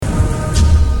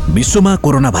विश्वमा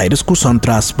कोरोना भाइरसको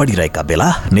सन्तास बढिरहेका बेला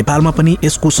नेपालमा पनि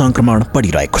यसको संक्रमण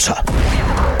बढिरहेको छ।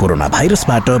 कोरोना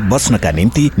भाइरसबाट बच्नका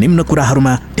निम्ति निम्न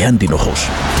कुराहरूमा ध्यान दिनुहोस्।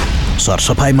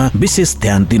 सरसफाइमा विशेष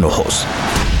ध्यान दिनुहोस्।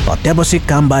 अत्यावश्यक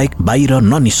काम बाहेक बाहिर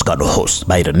ननिस्कनुहोस्।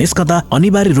 बाहिर निस्कदा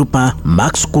अनिवार्य रूपमा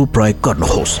मास्कको प्रयोग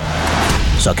गर्नुहोस्।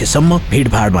 सकेसम्म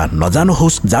भिडभाडमा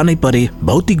नजानुहोस्। जानै परे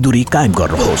भौतिक दूरी कायम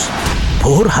गर्नुहोस्।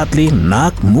 फोहोर हातले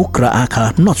नाक, मुख र आँखा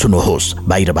नछुनुहोस्।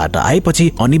 बाहिरबाट आएपछि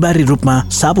अनिवार्य रूपमा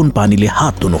साबुन पानीले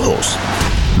हात धुनुहोस्।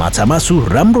 माछा मासु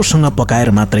राम्रोसँग पकाएर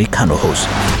मात्रै खानुहोस्।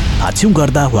 हाछिउ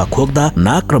गर्दा वा खोक्दा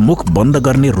नाक र मुख बन्द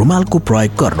गर्ने रुमालको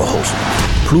प्रयोग गर्नुहोस्।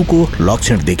 फ्लूको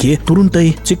लक्षण देखिए तुरुन्तै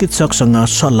चिकित्सकसँग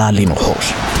सल्लाह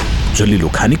लिनुहोस्। जुलिलो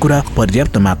खानेकुरा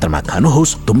पर्याप्त मात्रामा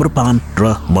खानुहोस्। धूम्रपान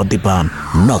र मद्यपान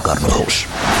नगर्नुहोस्।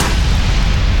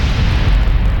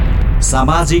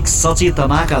 सामाजिक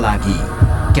सचेतनाका लागि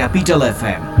क्यापिटल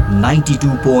एफएम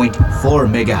 92.4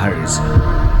 मेगाहर्ज।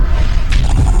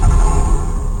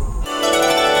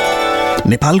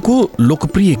 नेपालको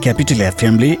लोकप्रिय क्यापिटल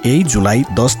एफएमले यही जुलाई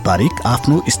 10 तारिक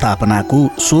आफ्नो स्थापनाको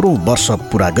 16औं वर्ष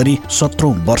पूरा गरी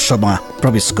 17औं वर्षमा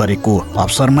प्रवेश गरेको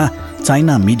अवसरमा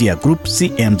China media group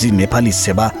CMG Nepali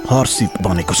सेवा हर्षित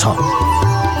बनेको छ।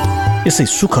 यसै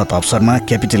सुखद अवसरमा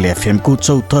क्यापिटल एफएमको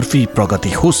चौतर्फी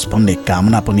प्रगति होस् भन्ने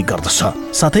कामना पनि गर्दछ।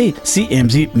 साथै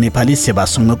CMG नेपाली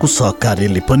सेवासँगको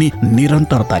सहकार्यले पनि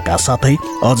निरन्तरताका साथै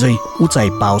अझै उचाइ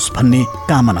पाओस् भन्ने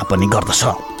कामना पनि गर्दछ।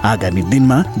 आगामी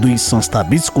दिनमा दुई संस्था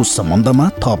बीचको सम्बन्धमा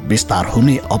थप विस्तार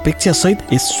हुने अपेक्षा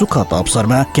सहित यस सुखद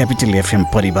अवसरमा क्यापिटल एफएम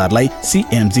परिवारलाई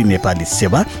CMG नेपाली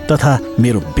सेवा तथा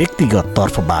मेरो व्यक्तिगत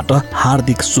तर्फबाट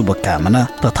हार्दिक शुभकामना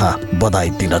तथा बधाई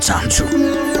दिन चाहन्छु।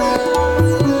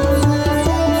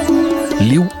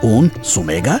 लिउ ओन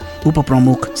सुमेगा,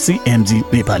 उपप्रमुख CMG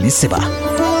नेपाली सेवा।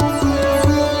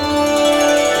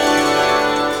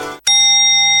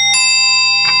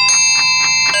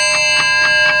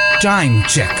 Time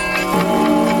check.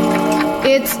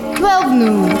 It's 12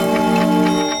 noon.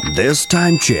 This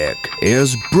time check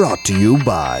is brought to you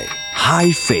by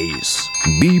High Face.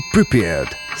 Be prepared.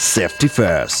 Safety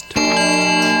first.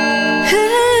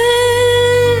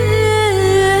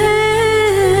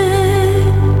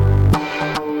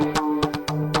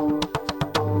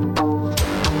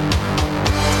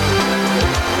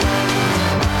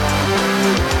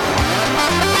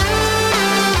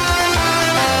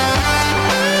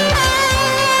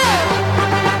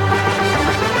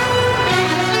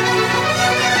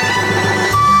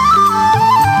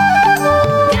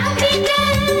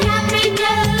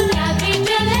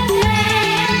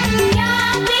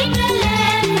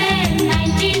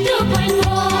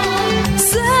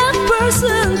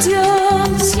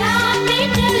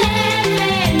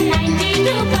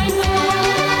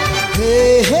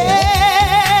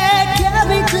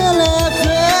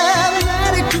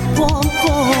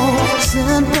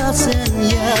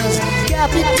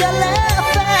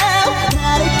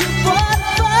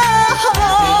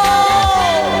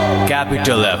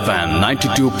 Capital FM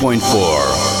 92.4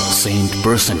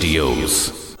 100%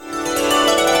 use.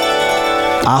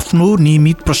 आफ्नो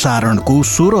नियमित प्रसारणको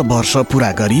 16 वर्ष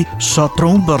पूरा गरी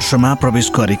 17औं वर्षमा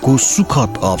प्रवेश गरेको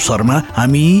सुखद अवसरमा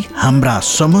हामी हाम्रा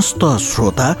समस्त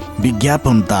श्रोता,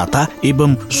 विज्ञापनदाता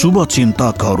एवं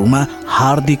शुभचिन्तकहरूमा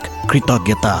हार्दिक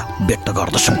कृतज्ञता व्यक्त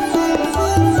गर्दछौँ।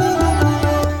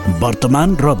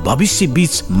 वर्तमान र भविष्य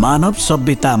बीच मानव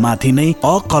सभ्यतामाथि नै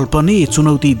अकल्पनीय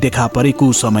चुनौती देखा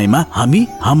परेको समयमा हामी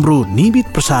हाम्रो नियमित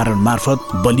प्रसारण मार्फत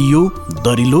बलियो,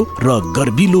 दरिलो र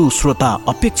गर्विलो श्रोता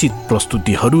अपेक्षित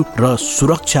प्रस्तुतिहरू र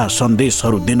सुरक्षा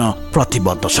सन्देशहरू दिन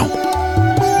प्रतिबद्ध छौँ।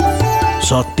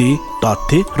 सत्य,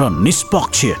 तथ्य र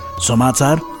निष्पक्ष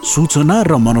समाचार, सूचना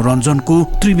र मनोरञ्जनको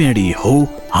त्रिवेणी हो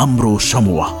हाम्रो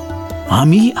समूह।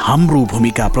 हामी हाम्रो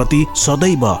भूमिका प्रति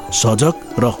सदैव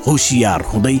सजग र होशियार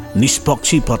हुँदै निष्पक्ष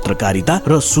पत्रकारिता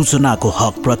र सूचनाको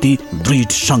हक प्रति दृढ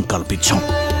संकल्पित छौं।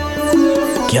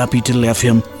 Capital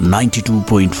FM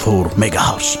 92.4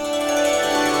 megahertz.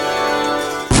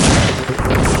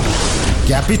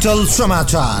 क्यापिटल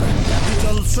समाचार।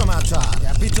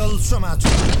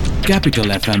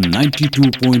 क्यापिटल एफएम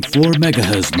 92.4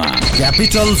 मेगाहर्ज मा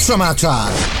क्यापिटल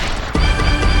समाचार।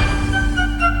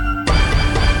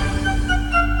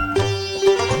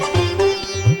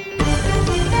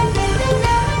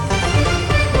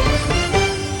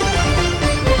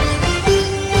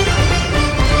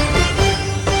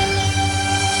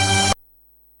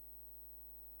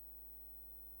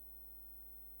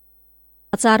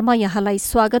 समाचारमा यहाँलाई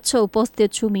स्वागत छ।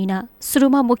 उपस्थित छु मीना।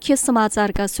 सुरुमा मुख्य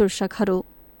समाचारका शीर्षकहरू।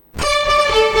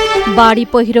 बाढी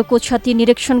पहिरोको क्षति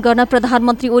निरीक्षण गर्न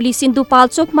प्रधानमन्त्री ओली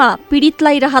सिन्धुपाल्चोकमा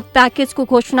पीडितलाई राहत प्याकेजको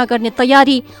घोषणा गर्ने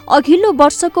तयारी। अघिल्लो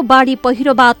वर्षको बाढी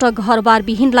पहिरोबाट घरबार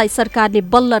विहीनलाई सरकारले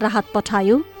बल्ल राहत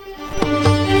पठायो।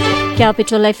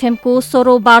 क्यापिटल एफएमको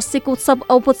 16औं वार्षिक उत्सव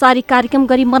औपचारिक कार्यक्रम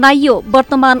गरी मनाइयो।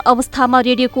 वर्तमान अवस्थामा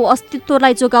रेडियोको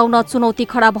अस्तित्वलाई जोगाउन चुनौती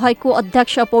खडा भएको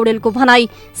अध्यक्ष पौडेलको भनाई।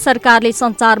 सरकारले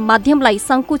सञ्चार माध्यमलाई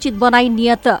संकुचित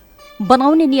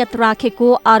बनाउने नियत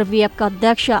राखेको आरबीएफका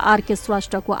अध्यक्ष आरके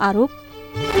श्रेष्ठको आरोप।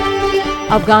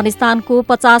 अफगानिस्तानको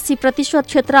 85%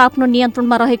 क्षेत्र आफ्नो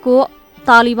नियन्त्रणमा रहेको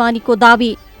तालिबानीको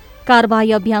दावी।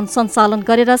 कारबाही अभियान सञ्चालन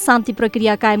गरेर शान्ति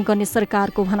प्रक्रिया कायम गर्ने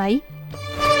सरकारको भनाई।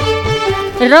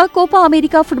 र कोपा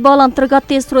अमेरिका फुटबल अन्तर्गत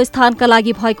तेस्रो स्थानका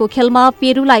लागि भएको खेलमा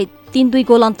पेरुलाई 3-2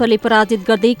 गोल अन्तरले पराजित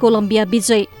गर्दै कोलम्बिया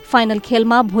विजय। फाइनल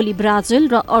खेलमा भोलि ब्राजिल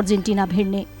र अर्जेन्टिना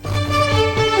भिड्ने।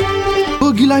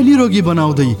 रोगीलाई निरोगी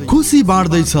बनाउँदै खुसी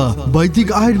बाँड्दैछ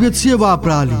वैदिक आयुर्वेद सेवा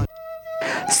प्रणाली।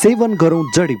 सेवन गरौं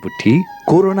जडीबुटी,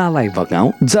 कोरोनालाई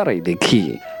भगाउँ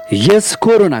जरैदेखि। यस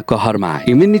कोरोना कहरमा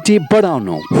इम्युनिटी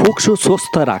बढाउनु, फोक्सो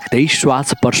स्वस्थ राख्दै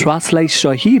श्वास प्रश्वासलाई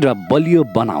सही र बलियो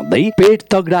बनाउँदै पेट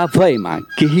तगडा भएमा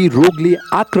केही रोगले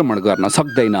आक्रमण गर्न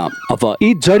सक्दैन। अब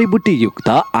यी जडीबुटी युक्त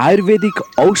आयुर्वेदिक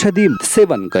औषधि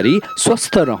सेवन गरी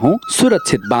स्वस्थ रहौं,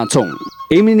 सुरक्षित बाँचौं।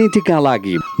 इम्युनिटीका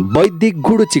लागि वैदिक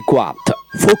गुडुचिक्वाथ,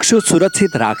 फोक्सो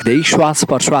सुरक्षित राख्दै श्वास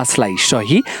प्रश्वासलाई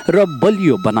सही र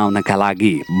बलियो बनाउनका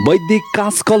लागि वैदिक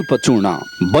कासकल्प चूर्ण,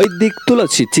 वैदिक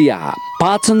तुलसी चिया,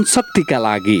 पाचन शक्तिका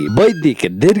लागि वैदिक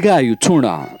दीर्घायु चूर्ण।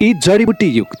 यी जडीबुटी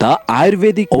युक्त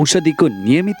आयुर्वेदिक औषधिको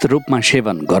नियमित रूपमा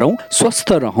सेवन गरौं,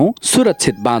 स्वस्थ रहौं,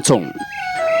 सुरक्षित बाँचौं।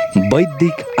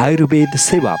 वैदिक Ayurved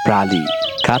Sewa Pranali,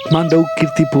 Kathmandu,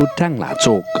 Kirtipur, Tangla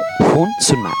Chowk. Phone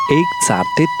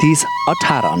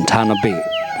 0143181898,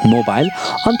 mobile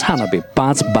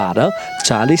 985112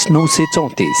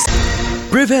 40934।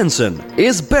 Prevention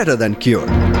is better than cure.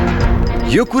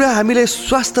 यो कुरा हामीले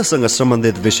स्वास्थ्यसँग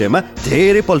सम्बन्धित विषयमा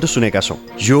धेरै पल्ट सुनेका छौँ।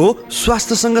 यो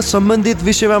स्वास्थ्यसँग सम्बन्धित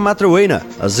विषयमा मात्र होइन,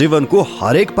 जीवनको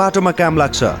हरेक पाटोमा काम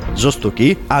लाग्छ, जस्तो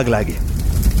कि आगलागी।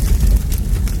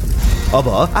 अब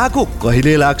आगो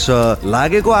कहिले लाग्छ,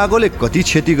 लागेको आगोले कति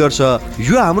क्षति गर्छ,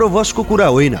 यो हाम्रो वशको कुरा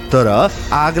होइन। तर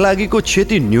आगलागीको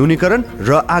क्षति न्यूनीकरण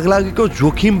र आगलागीको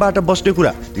जोखिमबाट बस्ने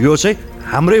कुरा, यो चाहिँ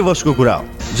हाम्रै वशको कुरा हो,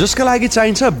 जसका लागि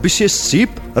चाहिन्छ विशेष सिप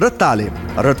र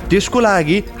तालिम। र त्यसको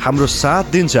लागि हाम्रो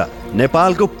साथ दिन्छ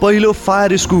नेपालको पहिलो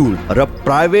फायर स्कुल र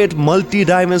private multi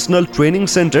dimensional training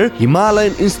centre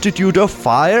Himalayan institute of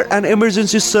fire and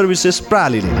emergency services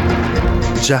प्रालीले,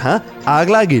 जहाँ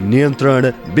आगलागी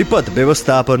नियन्त्रण, विपद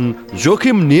व्यवस्थापन,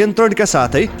 जोखिम नियन्त्रणका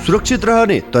साथै सुरक्षित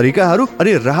रहने तरिकाहरू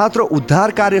अनि राहत र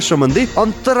उद्धार कार्य सम्बन्धी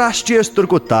अन्तर्राष्ट्रिय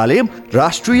स्तरको तालिम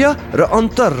राष्ट्रिय र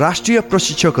अन्तर्राष्ट्रिय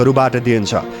प्रशिक्षकहरूबाट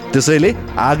दिइन्छ। त्यसैले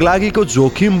आगलागीको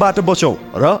जोखिमबाट बचौं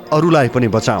र अरूलाई पनि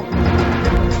बचाऊ।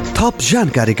 थप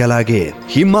जानकारीका लागि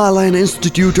Himalayan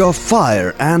institute of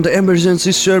fire and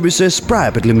emergency services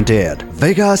private limited,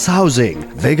 Vegas housing,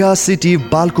 Vegas city,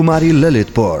 Balkumari,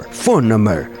 Lalitpur. Phone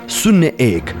number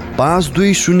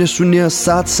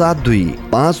 0152000772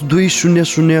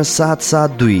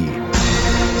 52000772।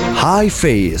 Hi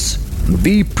face,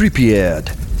 be prepared,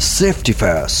 safety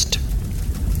first.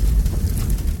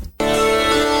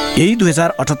 यही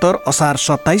 2078 असार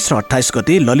 27 र 28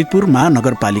 गते ललितपुर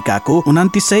महानगरपालिकाको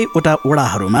 2900 वटा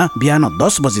वडाहरूमा बिहान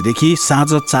 10 बजेदेखि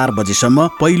साँझ 4 बजेसम्म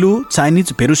पहिलो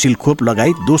चाइनिज भेरोसिल खोप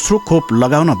लगाई दोस्रो खोप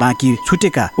लगाउन बाँकी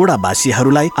छुटेका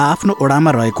वडावासीहरूलाई आफ्नो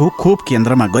वडामा रहेको खोप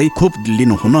केन्द्रमा गई खोप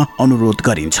लिनु हुन अनुरोध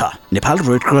गरिन्छ। Nepal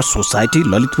red cross society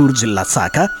Lalitpur जिल्ला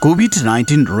शाखा,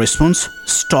 कोभिड-19 response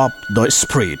stop the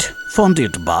spread,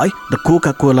 funded by the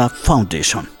Coca Cola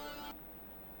foundation.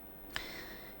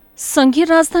 संघीय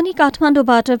राजधानी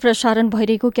काठमाडौँबाट प्रसारण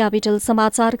भइरहेको क्यापिटल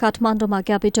समाचार काठमाडौँमा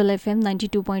क्यापिटल एफएम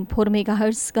 92.4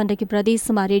 मेगाहर्ज, गण्डकी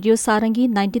प्रदेशमा रेडियो सारङ्गी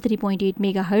 93.8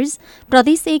 मेगाहर्ज,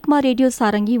 प्रदेश 1 मा रेडियो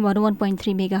सारङ्गी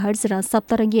 101.3 मेगाहर्ज र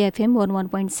सप्तरङ्गी एफएम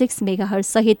 101.6 मेगाहर्ज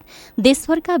सहित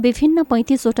देशभरका विभिन्न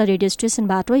 35 वटा रेडियो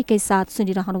स्टेशनबाट एकैसाथ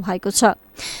सुनिरहनु भएको छ।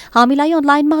 हामीलाई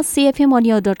अनलाइनमा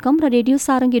cfmonier.com र रेडियो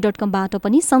सारङ्गी.com-बाट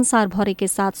पनि संसारभर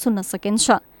एकैसाथ सुन्न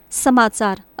सकिन्छ।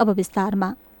 समाचार अब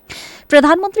विस्तारमा।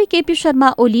 प्रधानमन्त्री केपी शर्मा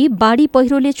ओली बाढी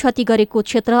पहिरोले क्षति गरेको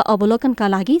क्षेत्र अवलोकनका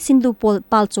लागि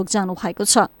सिन्धुपाल्चोक जानु भएको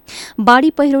छ। बाढी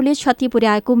पहिरोले क्षति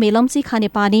पुर्याएको मेलम्ची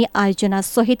खानेपानी आयोजना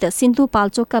सहित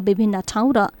सिन्धुपाल्चोकका विभिन्न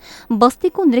ठाउँ र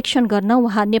बस्तीको निरीक्षण गर्न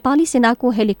उहाँ नेपाली सेनाको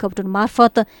हेलिकप्टर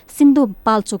मार्फत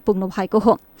सिन्धुपाल्चोक पुग्नु भएको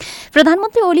हो।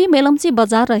 प्रधानमन्त्री ओली मेलम्ची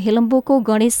बजार र हेलम्बोको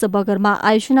गणेश बगरमा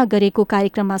आयोजना गरेको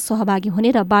कार्यक्रममा सहभागी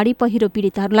हुने र बाढी पहिरो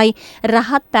पीडितहरूलाई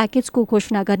राहत प्याकेजको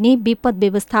घोषणा गर्ने विपद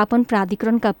व्यवस्थापन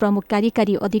प्राधिकरणका प्रमुख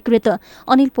कार्यकारी अधिकृत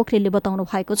अनिल पोखरेलले बताउनु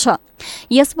भएको छ।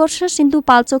 यस वर्ष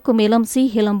सिन्धुपाल्चोकको मेलम्ची,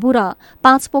 हेलम्बु र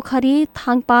 5 पोखरी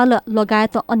थाङपाल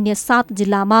लगायत अन्य 7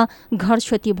 जिल्लामा घर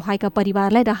क्षति भएका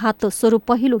परिवारलाई राहत स्वरूप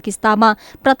पहिलो किस्तामा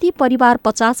प्रति परिवार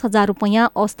 50,000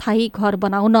 रुपैयाँ अस्थायी घर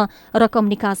बनाउन रकम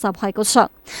निकासा भएको छ।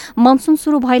 मनसुन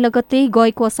सुरु भए लगत्तै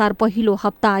गएको असार पहिलो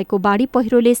हप्ता आएको बाढी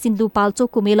पहिरोले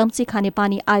सिन्धुपाल्चोकको मेलम्ची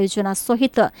खानेपानी आयोजना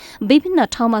सहित विभिन्न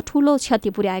ठाउँमा ठूलो क्षति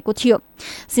पुर्याएको थियो।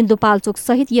 सिन्धुपाल्चोक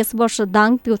सहित यस वर्ष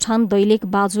दाङ, प्युठान, दैलेख,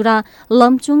 बाजुरा,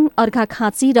 लमचुङ,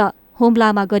 अर्घाखाँची र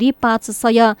हुम्लामा गरी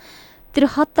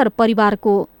 573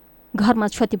 परिवारको घरमा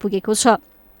क्षति पुगेको छ।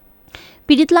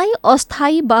 पीडितलाई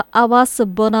अस्थायी आवास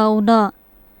बनाउन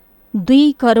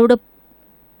 2 करोड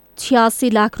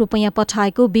 86 लाख रुपैयाँ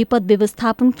पठाएको विपद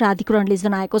व्यवस्थापन प्राधिकरणले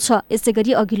जनाएको छ।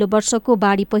 यसैगरी अघिल्लो वर्षको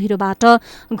बाढी पहिरोबाट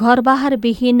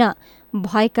घरबारविहीन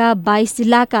भएका 22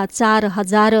 जिल्लाका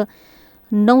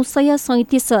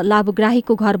 4,937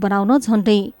 लाभग्राहीको घर बनाउन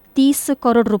झण्डै 30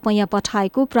 करोड रुपैयाँ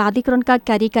पठाएको प्राधिकरणका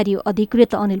कार्यकारी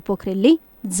अधिकृत अनिल पोखरेलले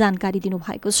जानकारी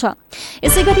दिनुभएको छ।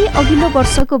 यसैगरी अघिल्लो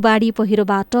वर्षको बाढी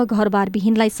पहिरोबाट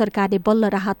घरबारविहीनलाई सरकारले बल्ल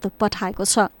राहत पठाएको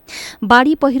छ।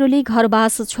 बाढी पहिरोले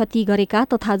घरबास क्षति गरेका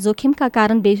तथा जोखिमका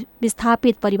कारण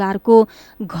विस्थापित परिवारको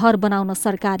घर बनाउन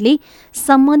सरकारले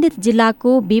सम्बन्धित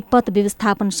जिल्लाको विपद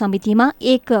व्यवस्थापन समितिमा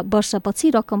 1 वर्षपछि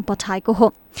रकम पठाएको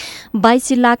हो। 22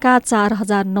 जिल्लाका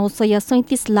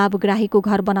 4,937 लाभग्राहीको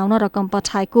घर बनाउन रकम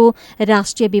पठाएको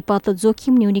राष्ट्रिय विपद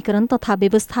जोखिम न्यूनीकरण तथा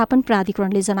व्यवस्थापन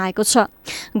प्राधिकरणले जनाएको छ।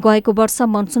 गएको वर्ष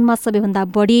मनसुनमा सबैभन्दा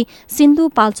बढी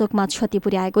सिन्धुपाल्चोकमा क्षति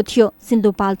पुर्याएको थियो।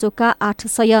 सिन्धुपाल्चोकका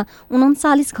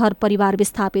 839 घर परिवार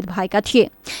विस्थापित भएका थिए।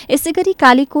 यसैगरी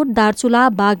कालीकोट, दार्चुला,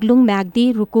 बागलुङ,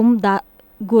 म्याग्दी, रुकुम,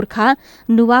 गोर्खा,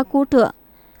 नुवाकोट,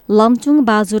 लमचुङ,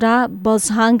 बाजुरा,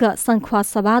 बझाङ,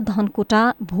 सङ्खुवासभा,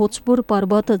 धनकोटा, भोजपुर,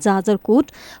 पर्वत, जाजरकोट,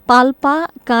 पाल्पा,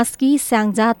 कास्की,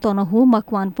 स्याङ्जा, तनहु,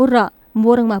 मकवानपुर र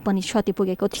मोरङमा पनि क्षति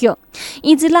पुगेको थियो।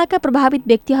 यी जिल्लाका प्रभावित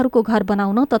व्यक्तिहरूको घर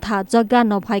बनाउन तथा जग्गा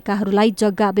नभएकाहरूलाई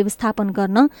जग्गा व्यवस्थापन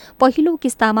गर्न पहिलो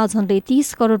किस्तामा झण्डै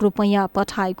 30 करोड रुपैयाँ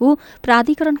पठाएको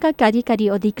प्राधिकरणका कार्यकारी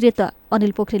अधिकृत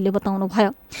अनिल पोखरेलले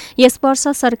बताउनुभयो। यस वर्ष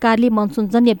सरकारले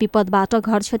मनसुनजन्य विपदबाट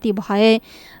घर क्षति भए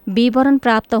विवरण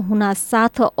प्राप्त हुन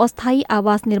साथ अस्थायी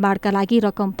आवास निर्माणका लागि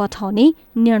रकम पठाउने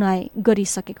निर्णय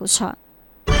गरिसकेको छ।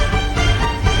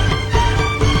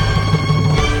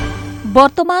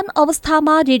 वर्तमान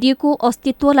अवस्थामा रेडियोको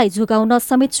अस्तित्वलाई जोगाउन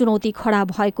समेत चुनौती खडा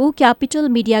भएको क्यापिटल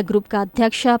मिडिया ग्रुपका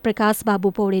अध्यक्ष प्रकाश बाबु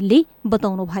पौडेलले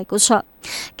बताउनु भएको छ।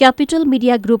 क्यापिटल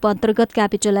मिडिया ग्रुप अन्तर्गत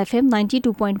क्यापिटल एफएम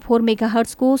 92.4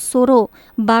 मेगाहर्जको 16औं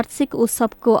वार्षिक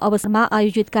उत्सवको अवसरमा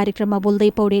आयोजित कार्यक्रममा बोल्दै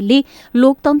पौडेलले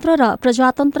लोकतन्त्र र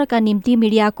प्रजातन्त्रका निम्ति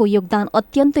मिडियाको योगदान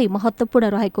अत्यन्तै महत्वपूर्ण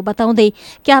रहेको बताउँदै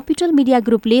क्यापिटल मिडिया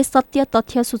ग्रुपले सत्य,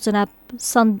 तथ्य, सूचना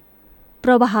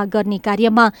प्रवाह गर्ने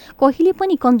कार्यमा कहिले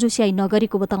पनि कंजुस्याई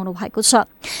नगरेको बताउनु भएको छ।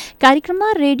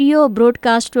 कार्यक्रममा रेडियो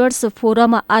ब्रोडकास्टर्स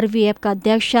फोरम आरबीएफका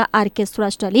अध्यक्ष आरके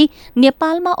श्रेष्ठले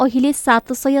नेपालमा अहिले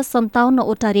 757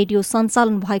 वटा रेडियो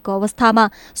सञ्चालन भएको अवस्थामा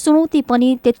चुनौती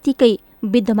पनि त्यत्तिकै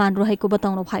विद्यमान रहेको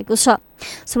बताउनु भएको छ।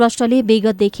 श्रेष्ठले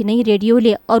विगतदेखि नै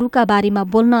रेडियोले अरूका बारेमा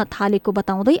बोल्न थालेको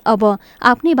बताउँदै अब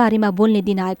आफ्नै बारेमा बोल्ने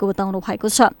दिन आएको बताउनु भएको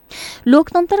छ।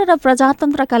 लोकतन्त्र र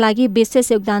प्रजातन्त्रका लागि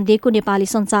विशेष योगदान दिएको नेपाली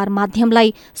सञ्चार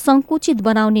माध्यमलाई संकुचित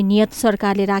बनाउने नियत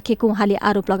सरकारले राखेको उहाँले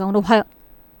आरोप लगाउनुभयो।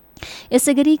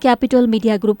 यसैगरी क्यापिटल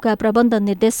मिडिया ग्रुपका प्रबन्ध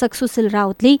निर्देशक सुशील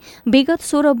राउतले विगत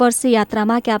 16 वर्ष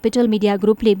यात्रामा क्यापिटल मिडिया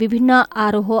ग्रुपले विभिन्न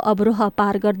आरोह अवरोह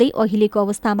पार गर्दै अहिलेको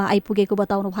अवस्थामा आइपुगेको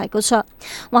बताउनु भएको छ।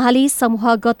 उहाँले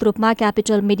समूहगत रूपमा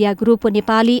क्यापिटल मिडिया ग्रुप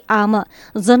नेपाली आम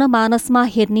जनमानसमा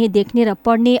हेर्ने, देख्ने र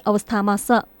पढ्ने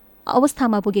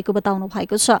अवस्थामा पुगेको बताउनु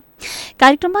भएको छ।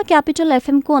 कार्यक्रममा क्यापिटल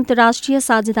एफएमको अन्तर्राष्ट्रिय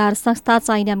साझेदार संस्था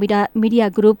China media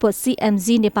group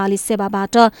CMG Nepali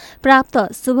सेवाबाट प्राप्त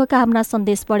शुभकामना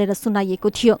सन्देश पढेर सुनाइएको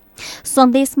थियो।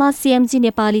 सन्देशमा सीएमजी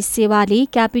नेपाली सेवाले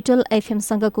क्यापिटल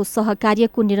एफएमसँगको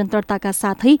सहकार्यको निरन्तरताका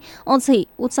साथै अझै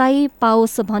उचाइ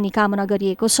पाओस् भनी कामना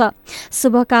गरिएको छ।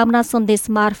 शुभकामना सन्देश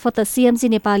मार्फत सीएमजी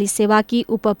नेपाली सेवाकी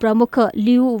उपप्रमुख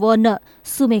लिउ वन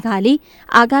सुमेघाले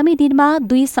आगामी दिनमा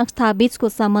दुई संस्थाबीचको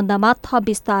सम्बन्धमा थप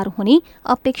विस्तार हुने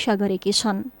अपेक्षा गरेकी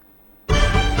छन्।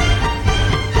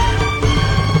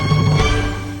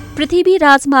 पृथ्वी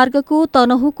राजमार्गको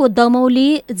तनहुको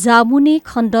दमौली जामुने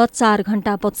खण्ड 4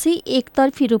 घण्टापछि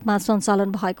एकतर्फी रूपमा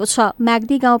सञ्चालन भएको छ।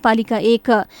 म्याग्दी गाउँपालिका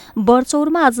 1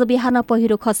 बर्चौरमा आज बिहान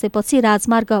पहिरो खसेपछि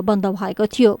राजमार्ग बन्द भएको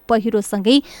थियो।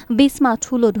 पहिरोसँगै बीचमा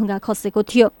ठूलो ढुङ्गा खसेको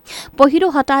थियो। पहिरो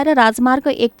हटाएर राजमार्ग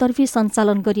एकतर्फी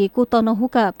सञ्चालन गरिएको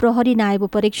तनहुका प्रहरी नायब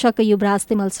परीक्षक युवराज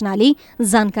तिमल सिन्हाले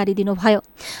जानकारी दिनुभयो।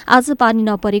 आज पानी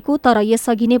नपरेको तर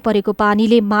यसअघि नै परेको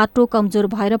पानीले माटो कमजोर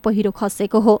भएर पहिरो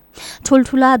खसेको हो।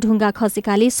 ठूल्ठूला ढुङ्गा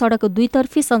खसेकाले सड़क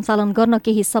दुईतर्फी सञ्चालन गर्न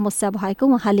केही समस्या भएको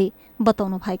उहाँले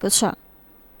बताउनु भएको छ।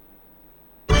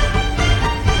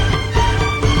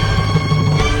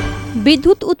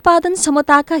 विद्युत उत्पादन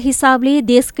क्षमताका हिसाबले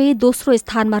देशकै दोस्रो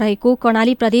स्थानमा रहेको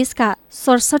कर्णाली प्रदेशका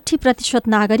 67%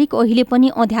 नागरिक अहिले पनि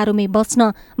अँध्यारोमै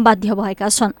बस्न बाध्य भएका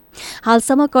छन्।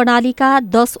 हालसम्म कर्णालीका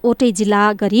 10वटै जिल्ला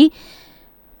गरी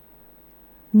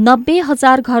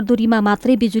 90,000 घरधुरीमा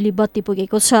मात्रै बिजुली बत्ती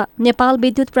पुगेको छ। नेपाल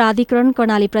विद्युत प्राधिकरण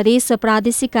कर्णाली प्रदेश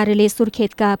प्रादेशिक कार्यालय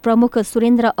सुर्खेतका प्रमुख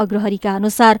सुरेन्द्र अग्रहरीका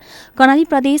अनुसार कर्णाली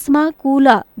प्रदेशमा कुल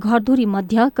घरधुरी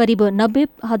मध्ये करिब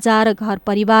 90,000 घर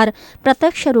परिवार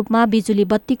प्रत्यक्ष रूपमा बिजुली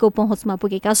बत्तीको पहुँचमा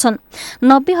पुगेका छन्।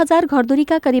 90,000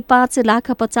 घरधुरीका करिब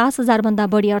 5,50,000 भन्दा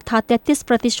बढी अर्थात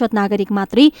 33% नागरिक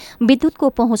मात्रै विद्युतको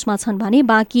पहुँचमा छन् भने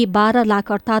बाँकी 12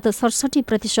 लाख अर्थात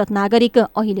 67% नागरिक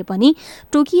अहिले पनि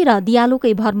टोकी र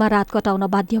दियालोकै भरमा रात कटाउन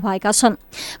बाध्य भएका छन्।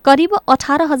 करिब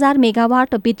 18,000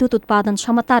 मेगावाट विद्युत उत्पादन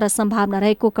क्षमता र सम्भावना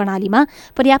रहेको कर्णालीमा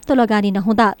पर्याप्त लगानी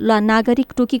नहुँदा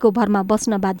नागरिक टोकीको भरमा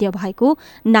बस्न बाध्य भएको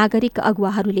नागरिक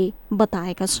अगुवाहरूले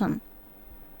बताएका छन्।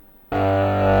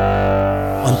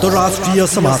 अन्तर्राष्ट्रिय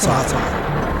समाचार।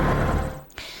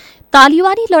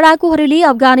 तालिबानी लडाकुहरूले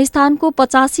अफगानिस्तानको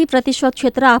 85%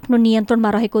 क्षेत्र आफ्नो नियन्त्रणमा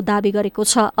रहेको दावी गरेको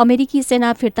छ। अमेरिकी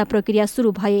सेना फिर्ता प्रक्रिया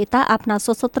सुरु भए यता आफ्ना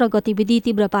सशस्त्र गतिविधि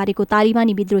तीव्र पारेको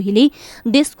तालिबानी विद्रोहीले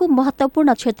देशको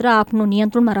महत्वपूर्ण क्षेत्र आफ्नो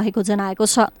नियन्त्रणमा रहेको जनाएको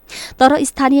छ। तर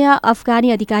स्थानीय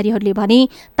अफगानी अधिकारीहरूले भने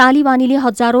तालिबानीले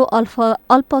हजारौं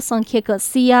अल्पसंख्यक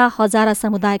सिया हजारा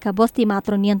समुदायका बस्ती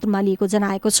मात्र नियन्त्रणमा लिएको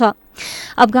जनाएको छ।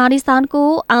 अफगानिस्तानको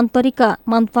आन्तरिक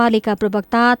मन्त्रालयका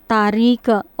प्रवक्ता तारिक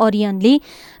अरियनले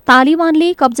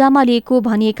तालिबानले कब्जामा लिएको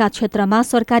भनिएका क्षेत्रमा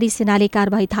सरकारी सेनाले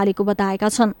कारबाही थालेको बताएका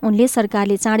छन्। उनले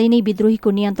सरकारले चाँडै नै विद्रोहीको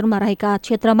नियन्त्रणमा रहेका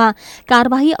क्षेत्रमा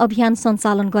कारबाही अभियान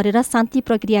सञ्चालन गरेर शान्ति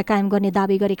प्रक्रिया कायम गर्ने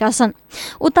दावी गरेका छन्।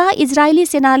 उता इजरायली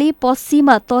सेनाले पश्चिम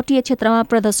तटीय क्षेत्रमा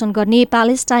प्रदर्शन गर्ने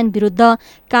प्यालेस्टाइन विरुद्ध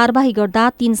कारबाही गर्दा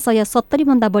 370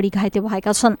 भन्दा बढी घाइते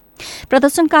भएका छन्।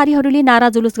 प्रदर्शनकारीहरूले नारा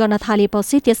जुलुस गर्न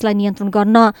थालेपछि त्यसलाई नियन्त्रण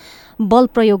गर्न बल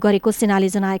प्रयोग गरेको सेनाले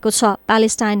जनाएको छ।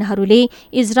 प्यालेस्टाइनहरूले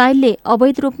इजरायलले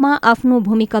अवैध रूपमा आफ्नो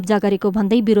भूमि कब्जा गरेको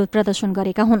भन्दै विरोध प्रदर्शन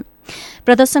गरेका हुन्।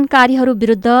 प्रदर्शनकारीहरू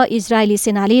विरुद्ध इजरायली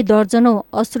सेनाले दर्जनौं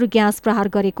अश्रु ग्यास प्रहार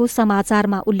गरेको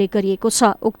समाचारमा उल्लेख गरिएको छ।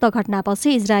 उक्त घटनापछि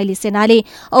इजरायली सेनाले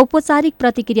औपचारिक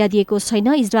प्रतिक्रिया दिएको छैन।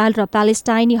 इजरायल र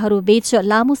प्यालेस्टाइनीहरू बीच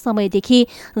लामो समयदेखि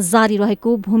जारी रहेको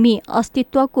भूमि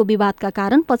अस्तित्वको विवादका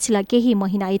कारण पछिल्ला केही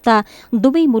महिना यता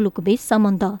दुवै मुलुकबीच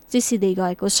सम्बन्ध चिसिँदै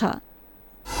गएको छ।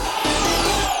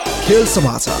 खेल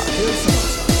समाचार।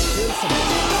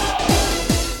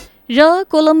 र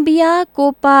कोलम्बिया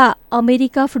कोपा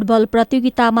अमेरिका फुटबल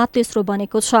प्रतियोगितामा तेस्रो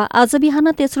बनेको छ। आज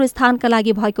बिहान तेस्रो स्थानका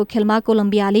लागि भएको खेलमा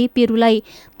कोलम्बियाले पेरुलाई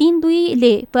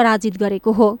 3-2 पराजित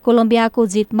गरेको हो। कोलम्बियाको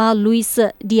जितमा लुइस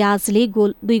डियाजले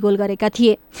 2 गोल गरेका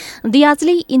थिए।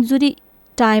 डियाजले इन्जुरी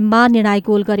टाइममा निर्णायक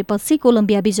गोल गरेपछि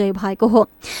कोलम्बिया विजयी भएको हो।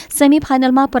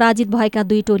 सेमिफाइनलमा पराजित भएका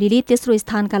दुई टोलीले तेस्रो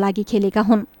स्थानका लागि खेलेका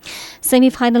हुन्।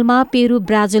 सेमिफाइनलमा पेरु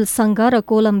ब्राजिलसँग र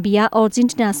कोलम्बिया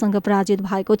अर्जेन्टिनासँग पराजित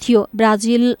भएको थियो।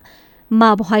 ब्राजिलमा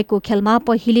भएको खेलमा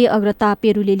पहिले अग्रता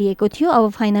पेरुले लिएको थियो। अब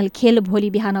फाइनल खेल भोलि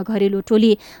बिहान घरेलु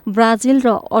टोली ब्राजिल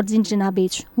र अर्जेन्टिना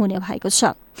बीच हुने भएको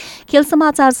छ। खेल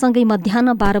समाचारसँगै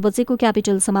मध्याह 12 बजेको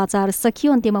क्यापिटल समाचार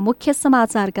सकियो। अन्त्यमा मुख्य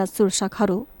समाचारका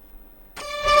शीर्षकहरू।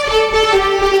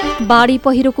 बाढी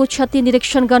पहिरोको क्षति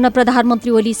निरीक्षण गर्न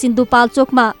प्रधानमन्त्री ओली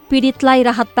सिन्धुपाल्चोकमा पीडितलाई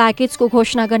राहत प्याकेजको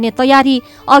घोषणा गर्ने तयारी।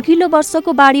 अघिल्लो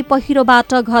वर्षको बाढी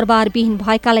पहिरोबाट घरबारविहीन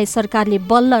भएकालाई सरकारले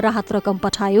बल्ल राहत रकम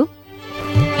पठायो।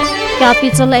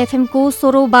 क्यापिटल एफएमको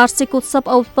 16औं वार्षिक उत्सव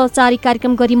औपचारिक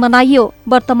कार्यक्रम गरी मनाइयो।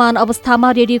 वर्तमान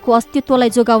अवस्थामा रेडियोको अस्तित्वलाई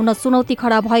जोगाउन चुनौती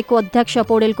खडा भएको अध्यक्ष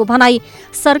पौडेलको भनाई।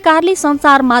 सरकारले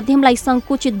सञ्चार माध्यमलाई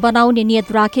संकुचित बनाउने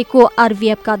नियत राखेको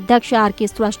आरबीएफका अध्यक्ष आरके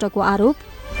श्रेष्ठको आरोप।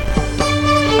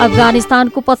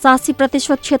 अफगानिस्तानको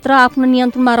 85% क्षेत्र आफ्नो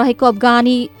नियन्त्रणमा रहेको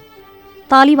अफगानी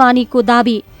तालिबानीको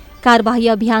दावी। कारबाही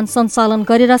अभियान सञ्चालन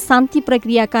गरेर शान्ति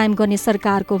प्रक्रिया कायम गर्ने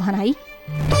सरकारको भनाई।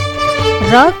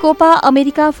 र कोपा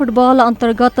अमेरिका फुटबल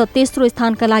अन्तर्गत तेस्रो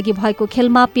स्थानका लागि भएको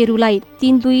खेलमा पेरुलाई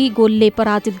 3-2 गोलले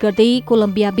पराजित गर्दै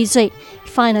कोलम्बिया विजय।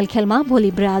 फाइनल खेलमा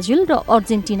भोलि ब्राजिल र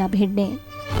अर्जेन्टिना भिड्ने।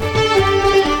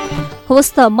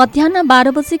 होस् त मध्याह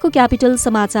 12 बजेको क्यापिटल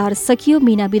समाचार सकियो।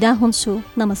 मीना बिदा हुन्छु।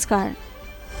 नमस्कार।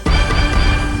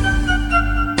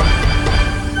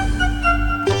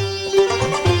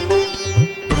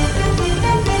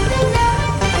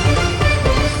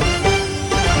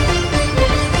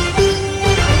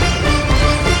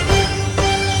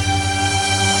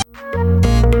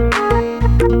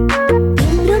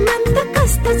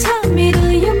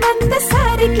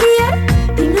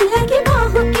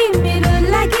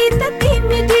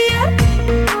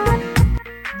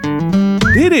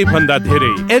 धेरै भन्दा धेरै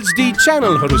एचडी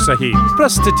च्यानलहरू सहित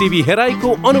प्रष्ट टिभी हेराइको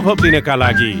अनुभव लिनका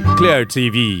लागि clear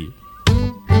TV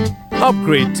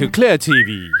upgrade to clear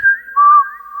TV.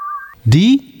 D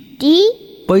D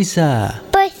पैसा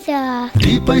पैसा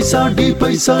डी पैसा डी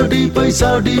पैसा डी पैसा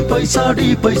डी पैसा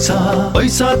डी पैसा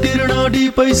पैसा तिर्न डी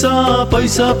पैसा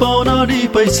पैसा पाउन डी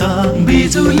पैसा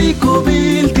बिजुलीको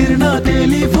बिल तिर्न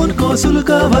टेलिफोनको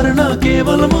शुल्क भर्न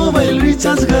केवल मोबाइल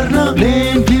रिचार्ज गर्न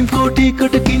प्लेन फिल्मको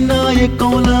टिकट किन्न एक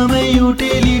कौलामै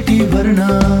युटिलिटी भर्न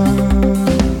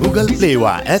गुगल प्ले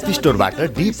वा एप स्टोरबाट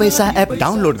डी पैसा एप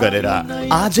डाउनलोड गरेर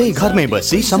आजै घरमै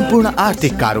बसी सम्पूर्ण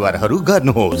आर्थिक कारोबारहरू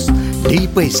गर्नुहोस्। डी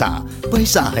पैसा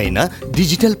पैसा हैन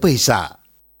डिजिटल पैसा।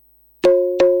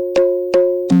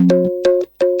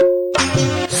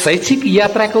 शैक्षिक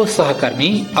यात्राको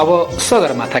सहकर्मी अब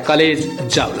Sagarmatha college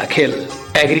Jawalakhel.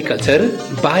 Agriculture,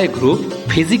 bio group,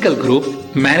 physical group,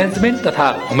 management तथा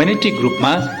ह्युमेनिटी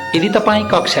ग्रुपमा यदि तपाईँ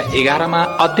कक्षा 11मा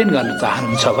अध्ययन गर्न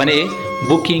चाहनुहुन्छ भने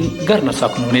बुकिङ गर्न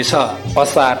सक्नुहुनेछ।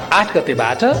 असार 8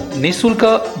 गतेबाट निशुल्क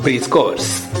ब्रिज कोर्स।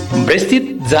 विस्तृत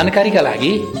जानकारीका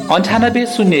लागि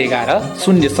 9801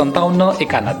 057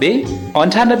 91,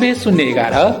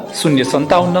 9801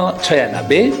 057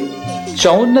 96,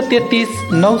 5433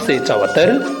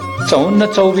 974,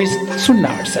 5424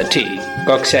 068।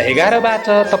 कक्षा 11बाट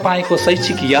तपाईँको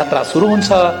शैक्षिक यात्रा सुरु हुन्छ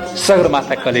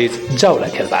सगरमाथा कलेज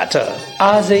जावलाखेलबाट।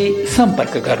 आजै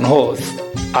सम्पर्क गर्नुहोस्।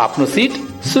 आफ्नो सिट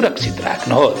सुरक्षित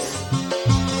राख्नुहोस्।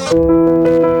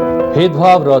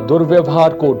 भेदभाव र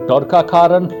दुर्व्यवहारको डरका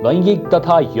कारण लैङ्गिक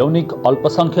तथा यौनिक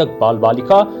अल्पसंख्यक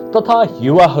बालबालिका तथा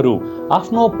युवाहरू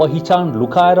आफ्नो पहिचान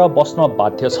लुकाएर बस्न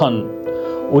बाध्य छन्।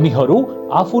 उनीहरू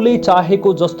आफूले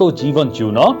चाहेको जस्तो जीवन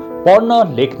जिउन, पढ्न,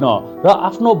 लेख्न र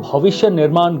आफ्नो भविष्य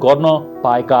निर्माण गर्न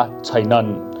पाएका छैनन्,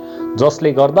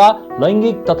 जसले गर्दा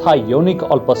लैङ्गिक तथा यौनिक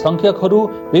अल्पसंख्यकहरू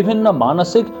विभिन्न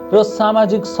मानसिक र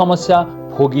सामाजिक समस्या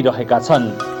भोगिरहेका छन्।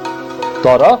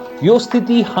 तर यो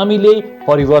स्थिति हामीले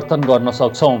परिवर्तन गर्न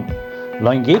सक्छौं।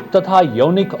 लैङ्गिक तथा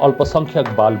यौनिक अल्पसंख्यक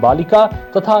बालबालिका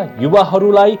तथा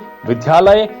युवाहरूलाई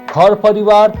विद्यालय, घर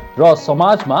परिवार र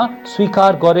समाजमा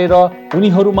स्वीकार गरेर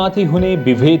उनीहरूमाथि हुने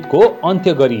विभेदको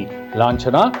अन्त्य गरी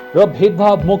लान्छना र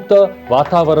भेदभाव मुक्त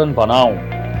वातावरण बनाऊ।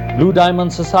 ब्लू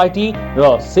डायमन्ड सोसाइटी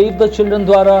र सेभ द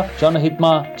चिल्ड्रेनद्वारा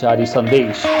जनहितमा जारी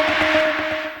सन्देश।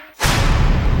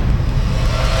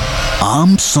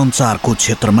 आम सञ्चारको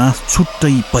क्षेत्रमा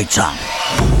छुट्टै पहिचान,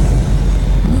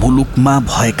 मुलुकमा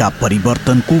भएका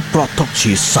परिवर्तनको प्रत्यक्ष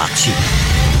साक्षी,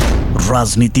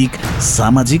 राजनीतिक,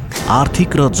 सामाजिक,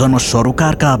 आर्थिक र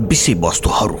जनसरोकारका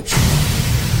विषयवस्तुहरू,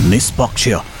 निष्पक्ष,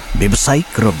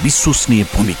 व्यावसायिक र विश्वसनीय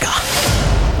भूमिका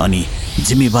अनि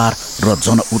जिम्मेवार र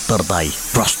जनउत्तरदायी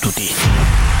प्रस्तुति।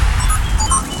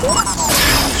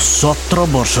 17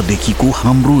 वर्षदेखिको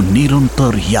हाम्रो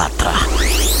निरन्तर यात्रा।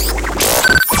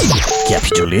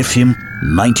 Capital FM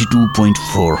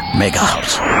 92.4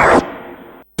 megahertz.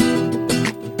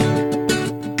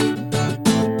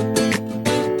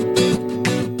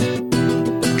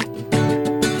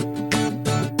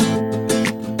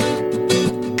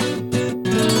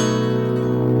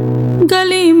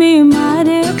 गली में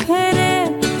मारे फेरे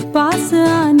पास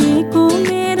आने को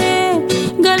मेरे,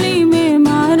 गली में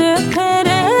मारे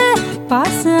फेरे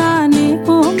पास आने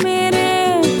को मेरे।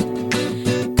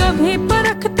 कभी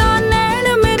परखता नैन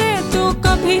मेरे तो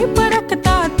कभी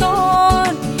परखता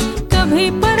तोर, कभी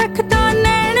परखता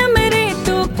नैन मेरे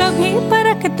तो कभी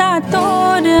परखता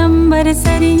तोर। अंबर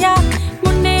सरिया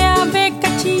मुन्ने आवे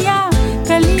कचिया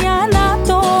कलिया ना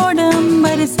तोड़,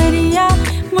 अंबर सरिया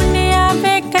मुन्ने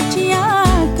आवे कचिया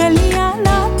कलिया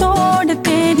ना तोड़।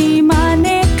 तेरी माँ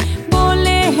ने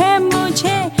बोले है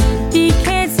मुझे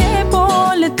तीखे से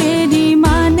बोल, तेरी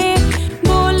माँ ने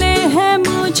बोले है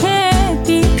मुझे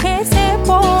तीखे से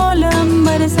बोल।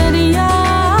 अंबर सरिया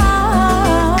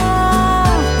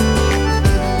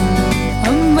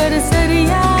अंबर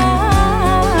सरिया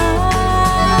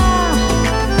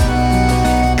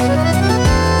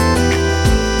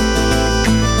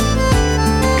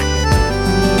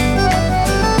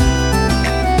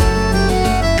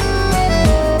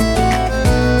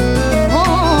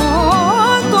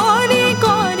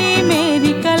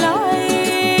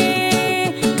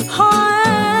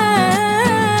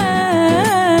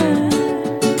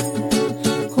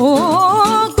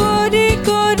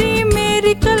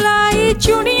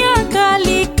चूड़ियाँ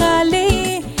काली काली,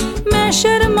 मैं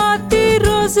शर्माती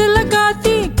रोज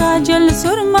लगाती काजल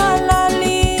सुरमा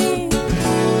लाली।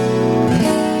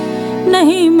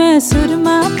 नहीं मैं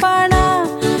सुरमा पाना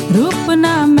रूप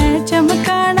ना मैं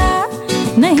चमकाना,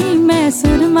 नहीं मैं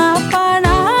सुरमा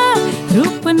पाना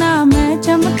रूप ना मैं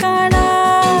चमकाना।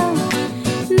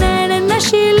 नैन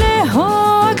नशीले हो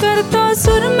अगर तो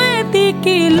सुरमे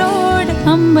की लोड।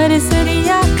 अंबर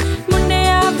सरिया मुन्ने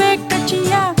आवे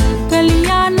कचिया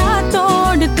कलिया ना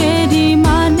तोड़, तेरी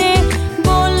माँ ने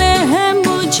बोले है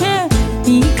मुझे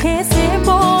तीखे से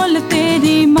बोल,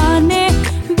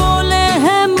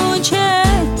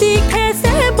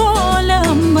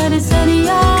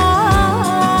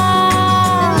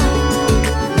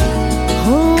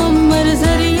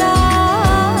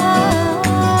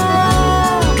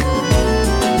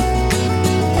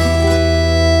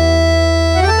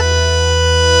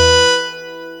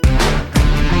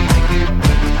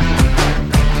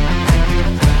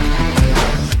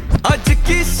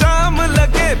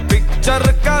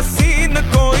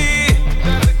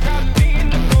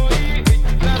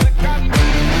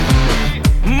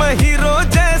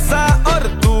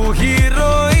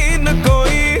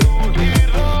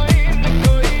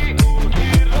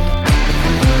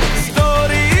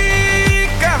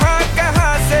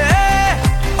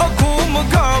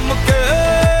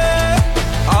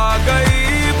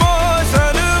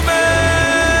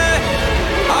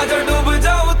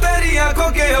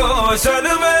 ओशन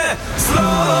में स्लो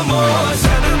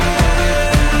मोशन में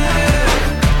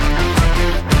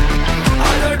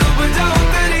आजा डूब जाऊं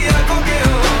तेरी आंखों के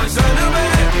ओशन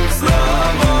में स्लो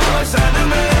मोशन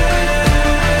में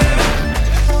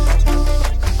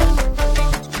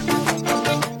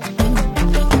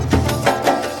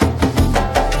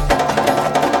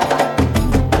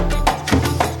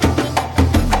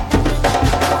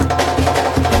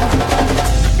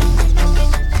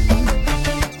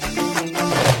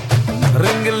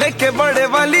लेके बड़े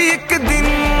वाली एक दिन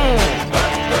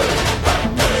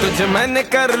तुझे मैंने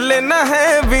कर लेना है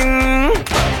विन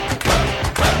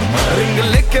रिंग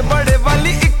लेके बड़े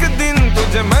वाली एक दिन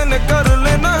तुझे मैंने कर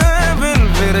लेना है विन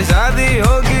फिर शादी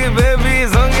होगी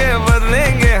बेबीज होंगे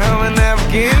बदलेंगे हम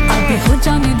नैपकिन अभी हो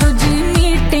जाने दो जी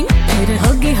मीटिंग फिर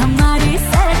होगी हमारी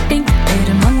सेटिंग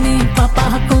फिर मम्मी पापा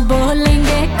को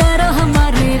बोलेंगे करो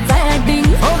हमारी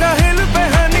वेडिंग होगा हिल पे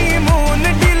हनीमून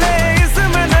डिले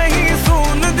इसमें नहीं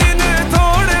सून दिन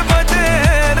थोड़े बचे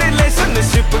हैं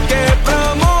रिलेशनशिप के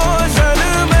प्रमोशन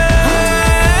में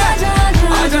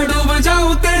आजा डूब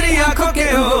जाऊं तेरी आंखों के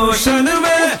ओशन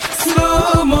में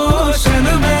स्लो मोशन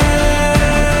में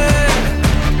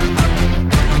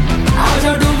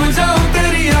आजा डूब जाऊं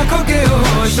तेरी आंखों के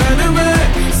ओशन में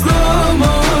स्लो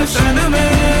मोशन में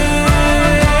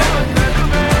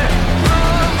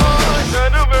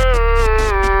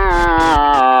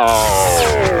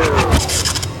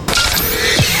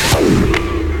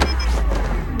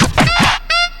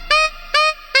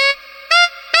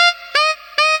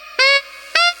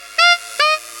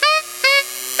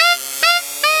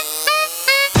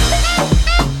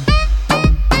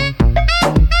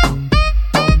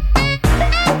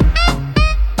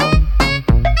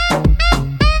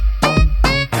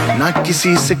ना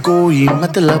किसी से कोई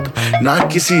मतलब ना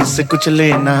किसी से कुछ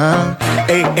लेना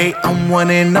I'm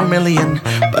one in a million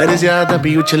पर ज्यादा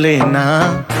भी उछले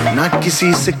ना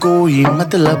किसी से कोई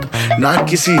मतलब ना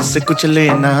किसी से कुछ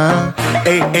लेना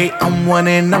I'm one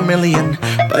in a million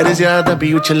पर ज्यादा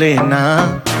भी उछले ना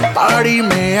पार्टी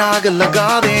में आग लगा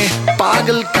दे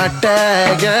पागल का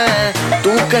टैग है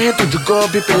तू कहे तुझको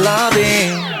भी पिला दे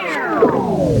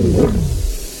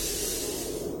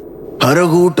हर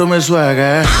घूट में स्वैग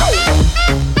है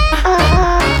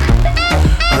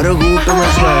हर घूट में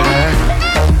स्वैग है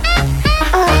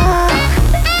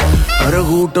हर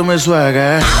घूट में स्वैग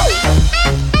है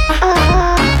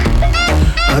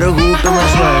हर घूट में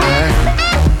स्वैग है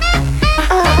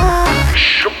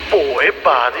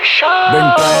Been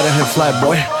tired of him fly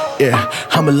boy yeah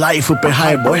हम life pay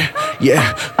high boy yeah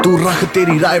तू रख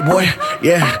तेरी राय बॉय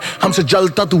yeah हमसे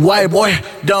जलता तू Y boy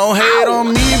don't hate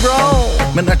on me bro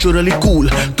मैं naturally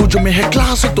cool तुझ में है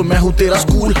क्लास तो मैं हूँ तेरा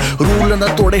स्कूल रूल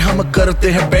न तोड़े हम करते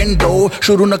हैं बेंडो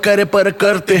शुरू न करे पर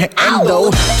करते हैं एंडो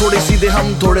थोड़े सीधे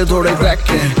हम थोड़े थोड़े क्रैक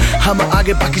हैं हम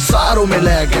आगे बाकी सारों में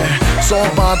लैग है 100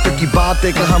 बात की बात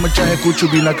है कि हम चाहे कुछ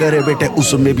भी न करे बेटे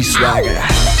उसमें भी स्वैग है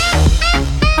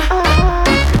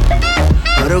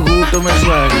हर घूट में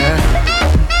स्वैग है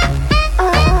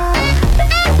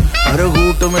हर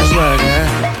घूट में स्वैग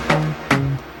है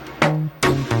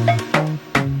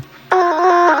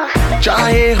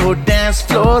चाहे हो डांस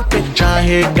फ्लोर पे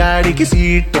चाहे गाड़ी की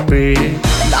सीट पे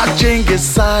नाचेंगे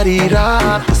सारी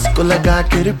रात इसको लगा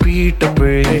के रिपीट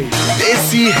पे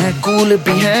देसी है कूल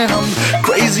भी है हम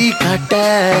क्रेजी का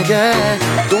टैग है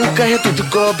तू कहे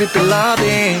तुझको भी पिला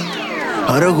दे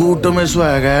हर घूट में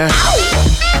स्वैग है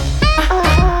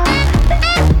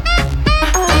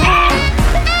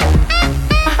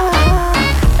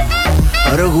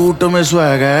हर घूट में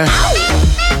स्वैग है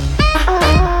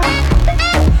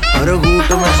हर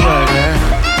घूट में स्वैग है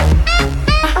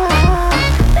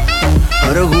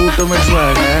हर घूट में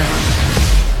स्वैग है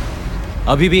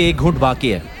अभी भी एक घूंट बाकी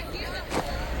है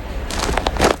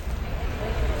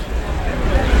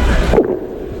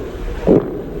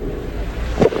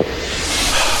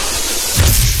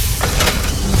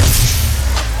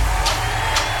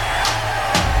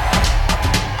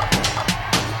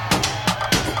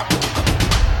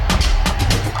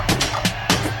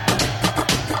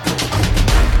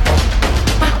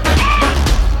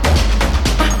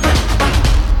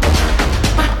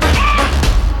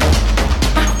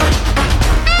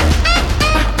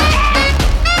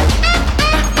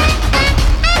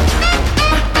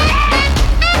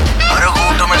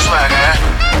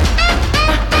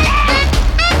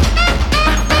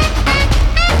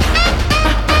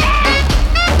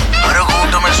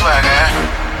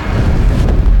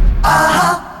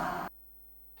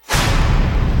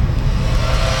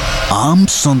आम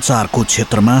सञ्चारको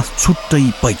क्षेत्रमा छुट्टै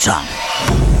पहिचान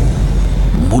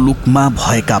मुलुकमा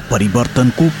भएका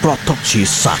परिवर्तनको प्रत्यक्ष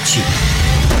साक्षी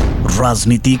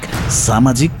राजनीतिक,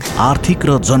 सामाजिक, आर्थिक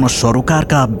र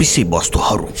जनसरोकारका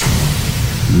विषयवस्तुहरू,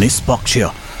 निष्पक्ष,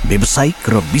 व्यावसायिक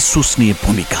र विश्वसनीय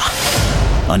भूमिका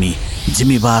अनि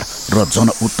जिम्मेवार र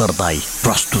जनउत्तरदायी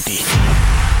प्रस्तुति।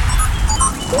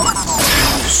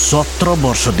 17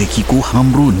 वर्षदेखिको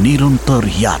हाम्रो निरन्तर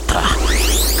यात्रा।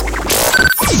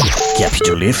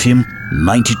 Capital FM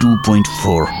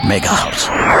 92.4 megahertz.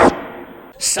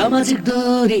 सामाजिक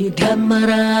दूरी ध्यानमा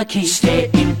राखी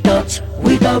stay in touch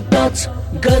without touch.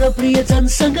 गर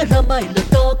प्रियजनसँग रमाइलो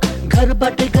टक,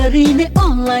 घरबाट गरिने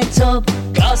online job.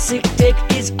 Classic take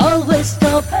is always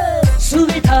top.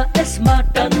 सुविधा यसमा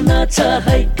टन्न छ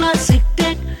है, क्लासिक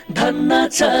टेक धन्न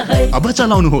छ है। अब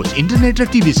चलाउनुहोस् इन्टरनेट र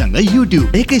टिभी सँगै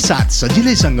युट्युब एकैसाथ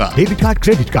सजिलैसँग। डेबिट कार्ड,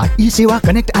 क्रेडिट कार्ड, ई सेवा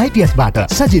कनेक्ट आइटिएस बाट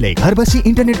सजिलै घर बसी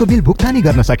इन्टरनेटको बिल भुक्तानी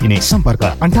गर्न सकिने। सम्पर्क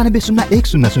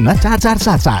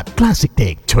 9801004477। Classic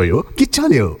take. छोयो कि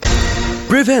चल्यो।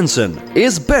 Prevention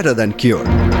is better than cure.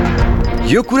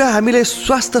 यो कुरा हामीले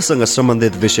स्वास्थ्यसँग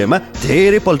सम्बन्धित विषयमा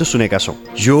धेरै पल्ट सुनेका छौँ।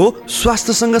 यो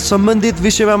स्वास्थ्यसँग सम्बन्धित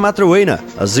विषयमा मात्र होइन,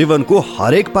 जीवनको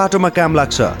हरेक पाटोमा काम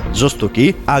लाग्छ, जस्तो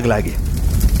कि आगलागी।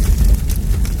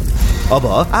 अब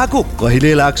आगो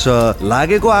कहिले लाग्छ,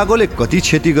 लागेको आगोले कति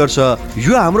क्षति गर्छ,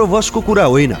 यो हाम्रो वशको कुरा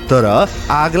होइन। तर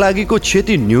आगलागीको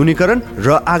क्षति न्यूनीकरण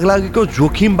र आगलागीको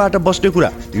जोखिमबाट बस्ने कुरा,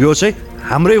 यो चाहिँ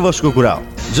हाम्रै वशको कुरा हो,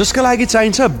 जसका लागि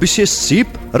चाहिन्छ विशेष सिप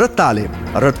र तालिम।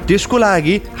 र त्यसको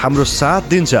लागि हाम्रो साथ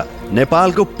दिन्छ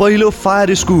नेपालको पहिलो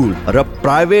फायर स्कुल र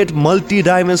private multi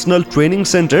dimensional training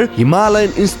centre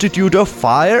Himalayan institute of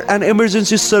fire and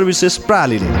emergency services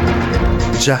प्रालीले,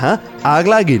 जहाँ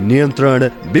आगलागी नियन्त्रण,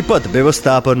 विपद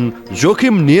व्यवस्थापन,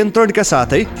 जोखिम नियन्त्रणका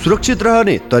साथै सुरक्षित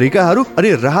रहने तरिकाहरू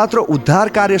अनि राहत र उद्धार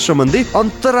कार्य सम्बन्धी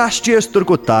अन्तर्राष्ट्रिय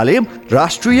स्तरको तालिम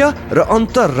राष्ट्रिय र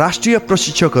अन्तर्राष्ट्रिय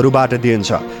प्रशिक्षकहरूबाट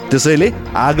दिइन्छ। त्यसैले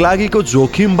आगलागीको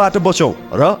जोखिमबाट बचौँ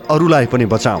र अरूलाई पनि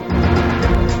बचाऊ।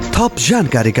 थप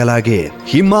जानकारीका लागि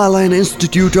Himalayan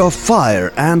institute of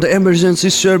fire and emergency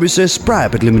services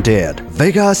private limited,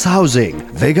 Vegas housing,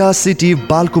 Vegas city,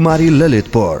 Balkumari,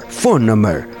 Lalitpur. Phone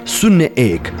number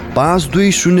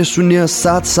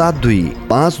 01-5200-772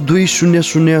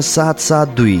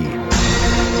 5200-772।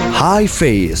 High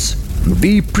face,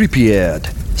 be prepared,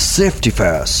 safety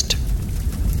first.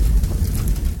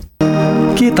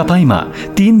 के तपाईमा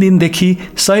 3 दिनदेखि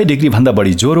 100 डिग्री भन्दा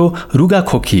बढी ज्वरो, रुगा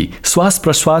खोकी, श्वास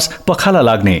प्रश्वास, पखाला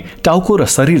लाग्ने, टाउको र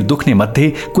शरीर दुख्ने मध्ये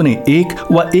कुनै एक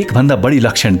वा एक भन्दा बढी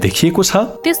लक्षण देखिएको छ?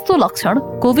 त्यस्तो लक्षण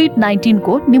कोभिड-19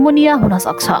 को निमोनिया हुन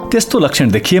सक्छ। त्यस्तो लक्षण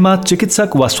देखिएमा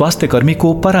चिकित्सक वा स्वास्थ्य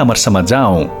कर्मीको परामर्शमा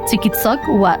जाऊ। चिकित्सक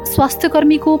वा स्वास्थ्य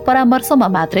कर्मीको परामर्शमा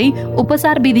मात्रै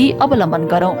उपचार विधि अवलम्बन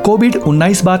गरौँ।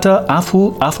 कोभिड-19 बाट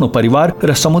आफू, आफ्नो परिवार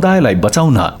र समुदायलाई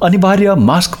बचाउन अनिवार्य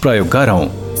मास्क प्रयोग गरौँ।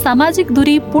 सामाजिक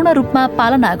दूरी पूर्ण रूपमा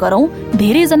पालना गरौँ।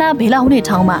 धेरै जना भेला हुने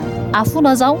ठाउँमा आफू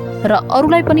नजाऊ र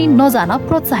अरूलाई पनि नजान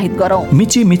प्रोत्साहित गरौँ।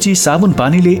 मिची मिची साबुन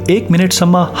पानीले 1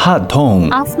 मिनेटसम्म हात धौँ।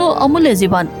 आफ्नो अमूल्य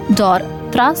जीवन डर,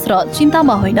 त्रास र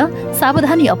चिन्तामा होइन,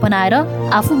 सावधानी अपनाएर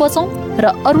आफू बचौँ र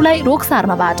अरूलाई रोग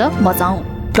सार्नबाट बचाऊ।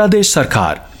 प्रदेश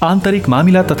सरकार, आन्तरिक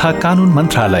मामिला तथा कानून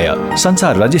मन्त्रालय,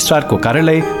 संचार रजिस्ट्रारको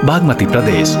कार्यालय, बागमती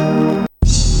प्रदेश।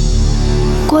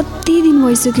 कति दिन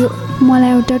भइसक्यो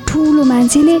मलाई एउटा ठुलो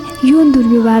मान्छेले यौन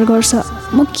दुर्व्यवहार गर्छ।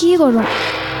 म के गरौँ?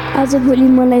 आज भोलि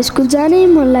मलाई स्कुल जानै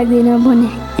मन लाग्दैन भने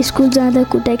स्कुल जाँदा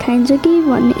कुटाइ खाइन्छ कि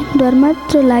भन्ने डर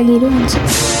मात्र लागिरहन्छ।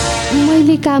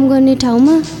 मैले काम गर्ने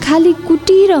ठाउँमा खालि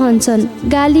कुटिरहन्छन्,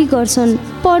 गाली गर्छन्,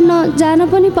 पढ्न जान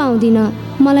पनि पाउँदिन।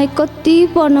 मलाई कति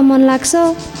पढ्न मन लाग्छ,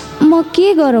 म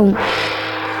के गरौँ?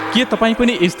 के तपाईँ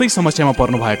पनि यस्तै समस्यामा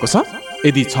पर्नु भएको छ?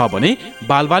 यदि छ भने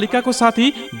बालबालिकाको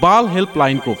साथी बाल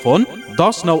हेल्पलाइनको फोन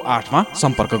 1098 मा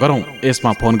सम्पर्क गरौँ।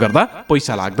 यसमा फोन गर्दा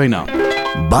पैसा लाग्दैन।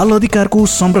 बाल अधिकारको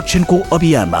संरक्षणको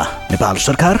अभियानमा नेपाल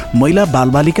सरकार, महिला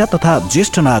बालबालिका तथा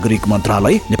ज्येष्ठ नागरिक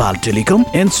मन्त्रालय, नेपाल टेलिकम,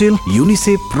 एनसेल,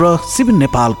 युनिसेफ र सिभिल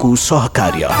नेपालको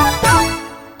सहकार्य।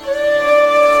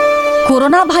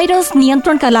 कोरोना भाइरस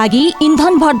नियन्त्रणका लागि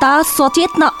इन्धन भर्दा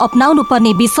सचेतना अपनाउनु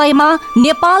पर्ने विषयमा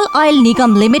नेपाल ऑयल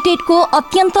निगम लिमिटेडको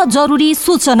अत्यन्त जरुरी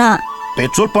सूचना।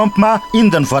 पेट्रोल पम्पमा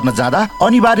इन्धन भर्न जाँदा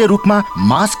अनिवार्य रूपमा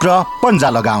मास्क र पन्जा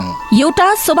लगाऊ।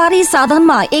 एउटा सवारी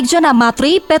साधनमा एकजना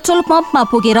मात्रै पेट्रोल पम्पमा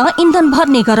पुगेर इन्धन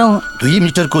भर्ने गरौँ। 2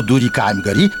 मिटरको दूरी कायम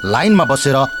गरी लाइनमा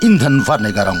बसेर इन्धन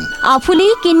भर्ने गरौँ। आफूले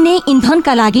किन्ने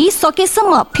इन्धनका लागि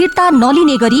सकेसम्म फिर्ता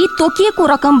नलिने गरी तोकिएको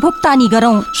रकम भुक्तानी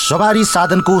गरौँ। सवारी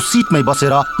साधनको सिटमै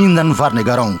बसेर इन्धन भर्ने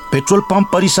गरौँ। पेट्रोल पम्प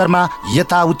परिसरमा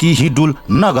यताउति हिडुल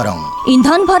नगरौँ।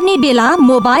 इन्धन भर्ने बेला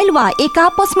मोबाइल वा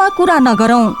एकापसमा कुरा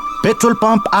नगरौँ। पेट्रोल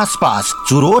पम्प आसपास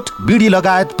चुरोट, बिडी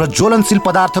लगायत प्रज्वलनशील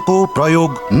पदार्थको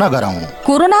प्रयोग नगरौँ।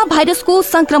 कोरोना भाइरसको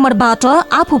संक्रमणबाट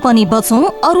आफू पनि बचौँ,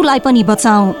 अरूलाई पनि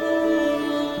बचाऊ।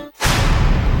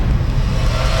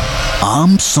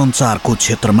 आम सञ्चारको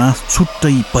क्षेत्रमा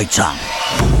छुट्टै पहिचान,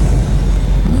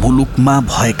 मुलुकमा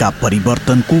भएका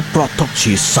परिवर्तनको प्रत्यक्ष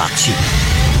साक्षी,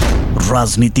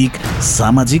 राजनीतिक,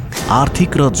 सामाजिक,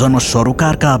 आर्थिक र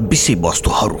जनसरोकारका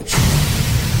विषयवस्तुहरू,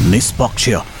 निष्पक्ष,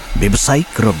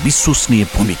 व्यावसायिक र विश्वसनीय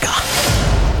भूमिका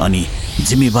अनि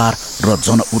जिम्मेवार र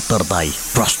जनउत्तरदायी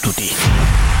प्रस्तुति।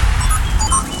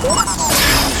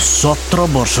 17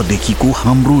 वर्षदेखिको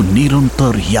हाम्रो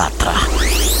निरन्तर यात्रा।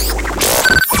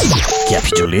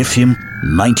 Capital FM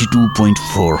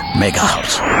 92.4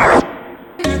 megahertz.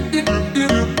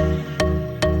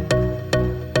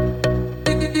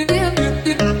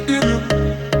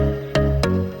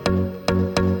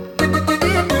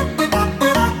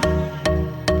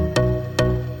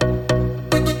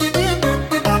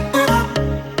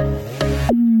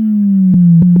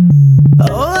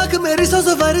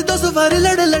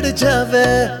 जावे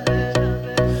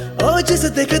ओ जिसे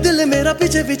देख दिल मेरा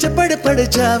पीछे पीछे पड़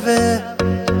जावे।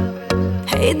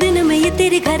 है दिन में ये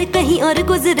तेरे घर कहीं और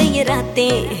गुजरे ये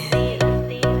रातें,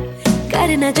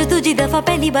 करना जो तुझी दफा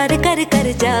पहली बार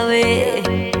कर जावे।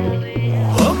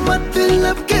 ओ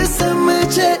मतलब के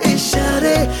समझे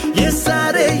इशारे ये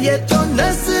सारे, ये तो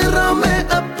नजरों में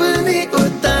अपनी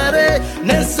उतारे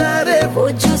नजारे। वो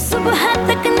जो सुबह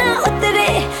तक ना उतरे,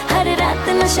 हर रात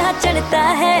नशा चढ़ता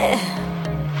है।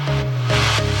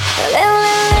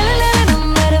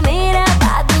 नंबर मेरा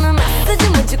बाद में मैसेज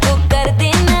मुझको कर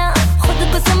देना, खुद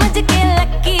को समझ के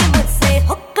लकी मुझसे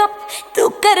हुकअप तू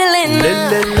कर लेना।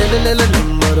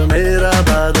 नंबर मेरा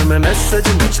बाद में मैसेज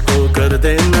मुझको कर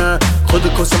देना, खुद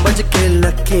को समझ के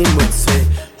लकी मुझसे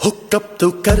हुकअप तू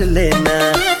कर लेना।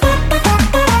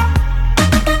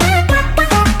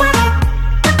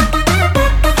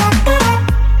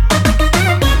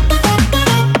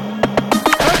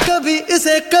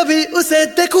 कभी उसे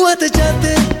देखूं आते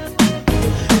जाते,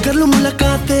 कर लूं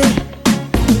मुलाकातें।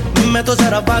 मैं तो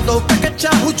जरा बातों का कच्चा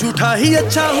हूँ, झूठा ही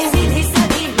अच्छा हूँ। सीधी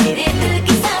सादी मेरे दिल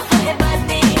की साफ है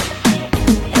बातें,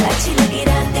 अच्छी लगी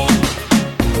रातें,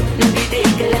 बीते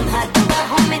एक लम्हा तो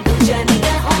बाहों में, दूजा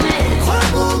निगाहों में।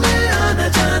 ख्वाबों में आना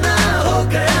जाना हो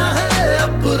गया है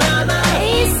अब पुराना।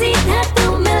 सीधा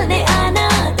तू मिलने आना,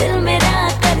 दिल मेरा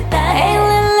करता है।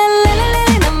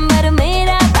 नंबर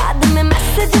मेरा बाद में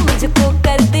मैसेज मुझको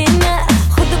कर देना,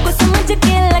 खुद को समझ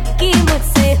के लकी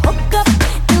मुझसे हुकअप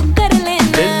तू कर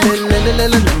लेना।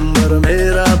 नंबर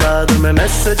मेरा बाद में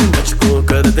मैसेज मुझको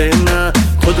कर देना,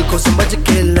 खुद को समझ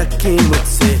के लकी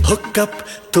मुझसे हुकअप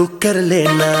तू कर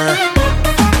लेना।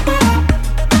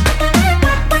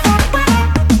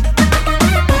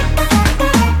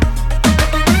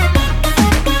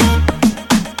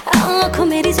 आँखों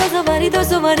मेरी 100 सवारी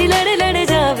 200 बारी लड़े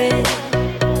जावे।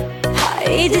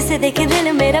 हाय जिसे देखे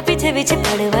दिल मेरा पीछे पीछे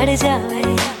पड़ जावे।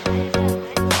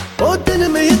 ओ दिन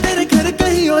में ये तेरे घर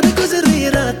कहीं और गुजरी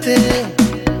रातें,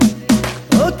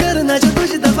 ओ करना जो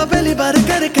तुझे दफा पहली बार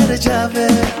कर जावे।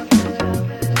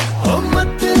 ओ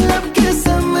मतलब के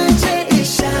समझे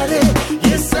इशारे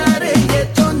ये सारे, ये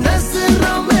तो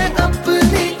नजरों में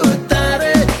अपनी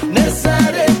उतारे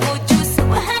नजारे। वो जो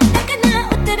सुबह तक ना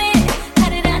उतरे,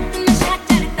 हर रात नशा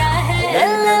चढ़ता है।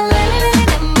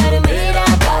 नंबर मेरा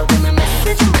बाद में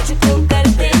मैसेज मुझको कर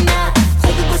देना,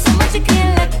 खुद को समझ के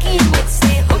लकी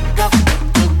मुझसे हुकअप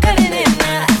तू कर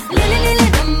लेना।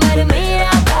 नंबर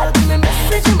मेरा बाद में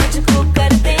मैसेज मुझको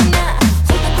कर देना,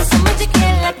 खुद को समझ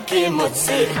के लकी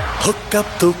मुझसे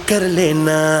हुकअप तू कर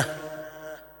लेना।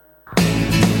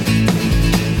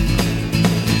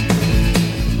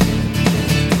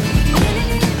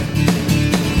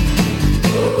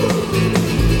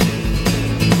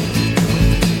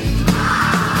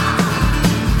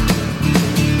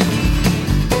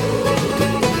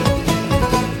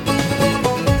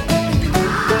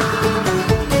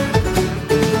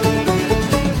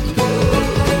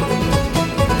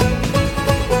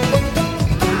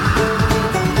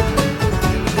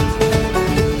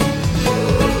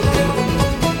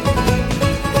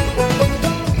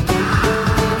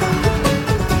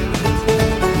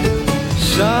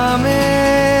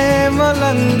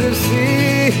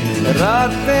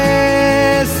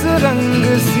 रातें सुरंग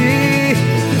सी,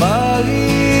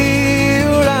 बागी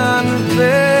उड़ान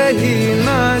पे ही न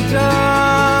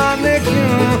जाने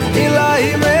क्यों।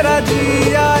 इलाही मेरा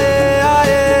जी आए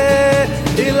आए,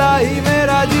 इलाही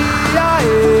मेरा जी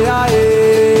आए आए।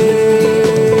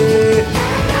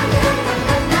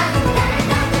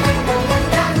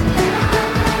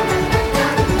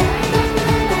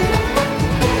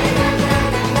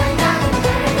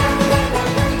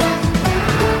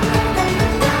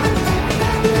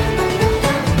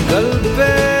 दिल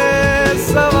पे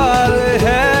सवाल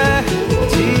है,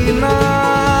 जीना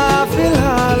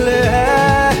फिलहाल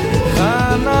है,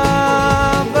 खाना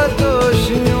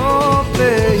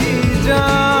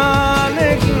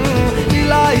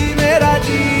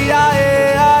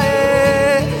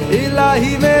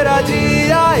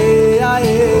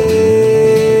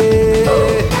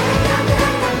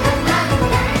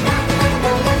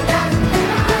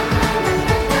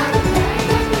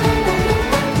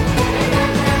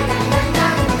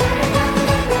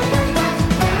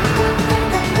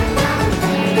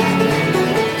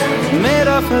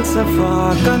सफा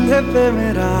कंधे पे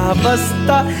मेरा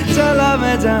बस्ता, चला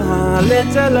मैं जहाँ ले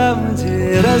चला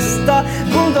मुझे रास्ता,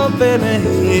 बूंदों पे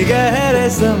नहीं गहरे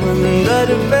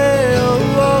समंदर पे। ओ,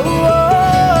 ओ, ओ,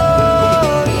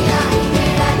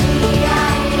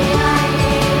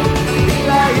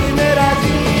 इलाही मेरा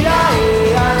जी आए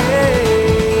आए।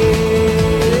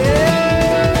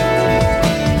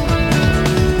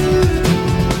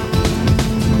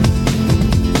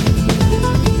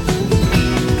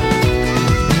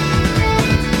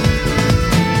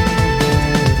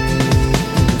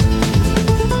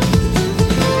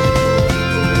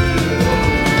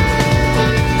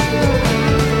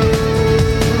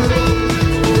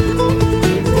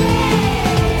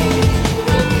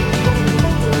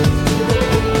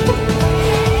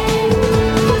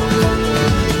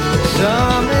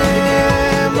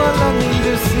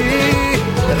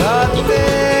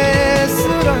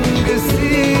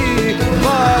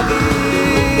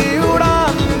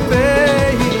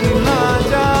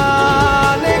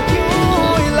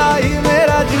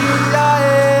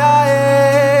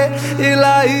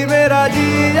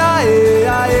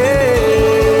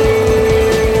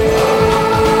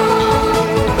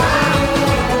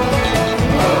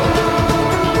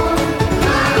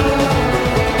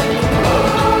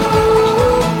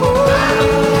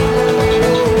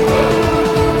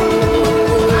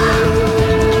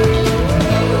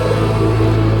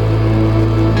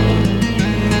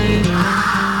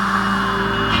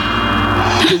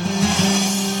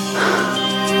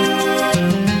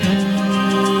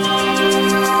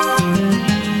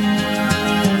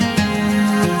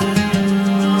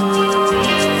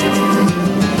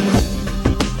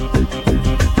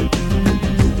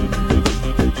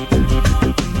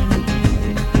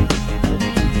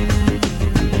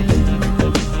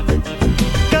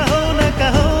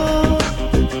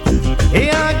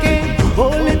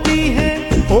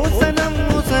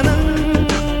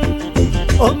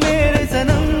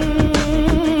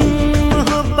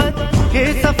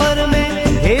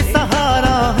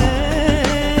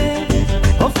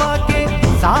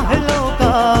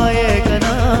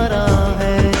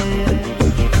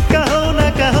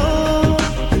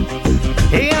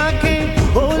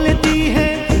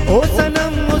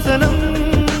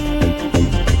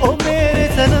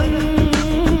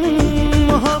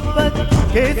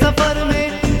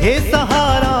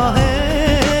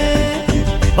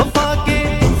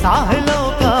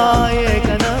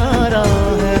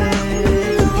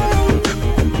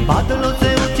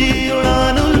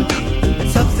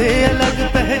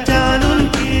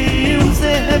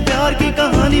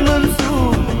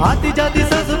 आती जाती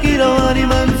सांसों की रवानी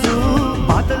मंसूर,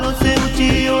 बादलों से ऊंची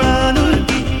उड़ान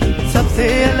उनकी, सबसे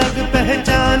अलग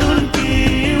पहचान उनकी,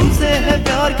 उनसे है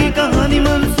प्यार की कहानी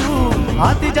मंसूर,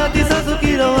 आती जाती सांसों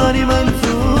की रवानी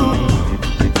मंसूर।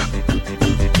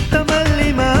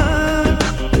 तमल्ली मां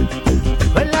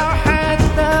वला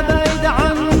हत्ता बैद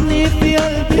अन्नी फी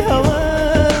क़ल्बी हवा,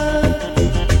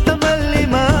 तमल्ली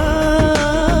मां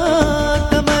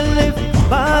तमल्लिफ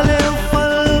बाले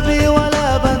क़ल्बी वला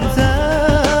बंसा,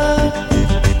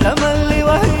 तमल्ली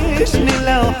वहीशनी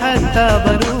लौ हत्ता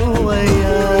बनू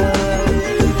वया।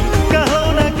 कहो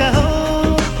न कहो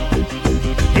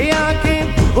ये आंखें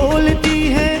बोलती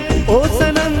हैं ओ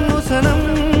सनम ओ सनम,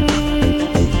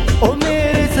 ओ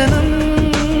मेरे सनम,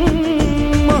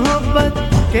 मोहब्बत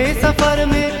के सफर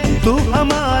में तू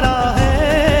हमारा है,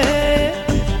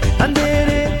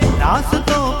 अंधेरे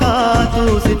रास्तों का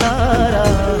तू सितारा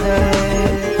है।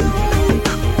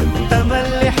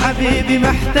 तमल्ली हबीबी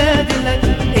महताज लक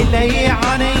इलैया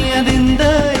عنيا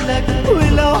دندلك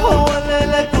ولو هو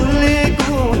لك كل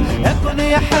يكون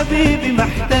يا حبيبي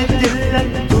محتاج لك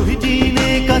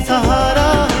تهديني का सहारा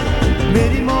है,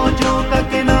 मेरी मौजों का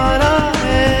किनारा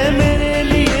है, मेरे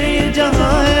लिए ये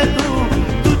जहां है तू,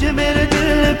 तुझे मेरे दिल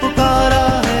ने पुकारा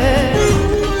है।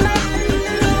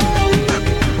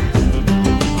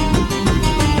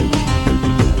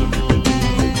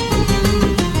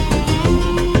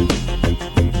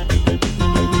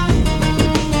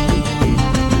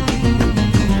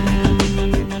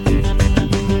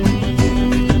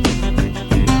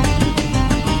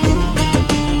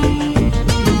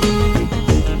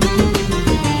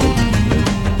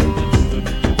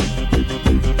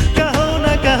 कहो न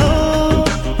कहो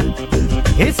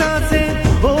ये सांसें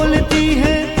बोलती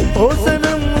हैं ओ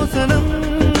सनम ओ सनम,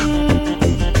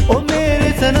 ओ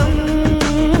मेरे सनम,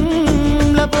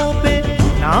 लबों पे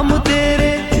नाम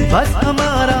तेरे बस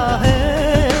हमारा है,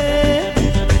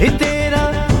 ये तेरा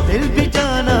दिल भी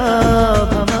जाना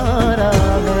हमारा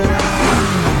है।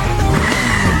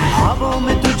 ख्वाबों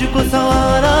में तुझको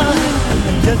संवारा है,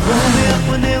 जज्बों में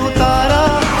अपने उतारा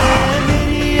है,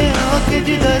 मेरी ये आंखें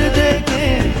जिधर देखे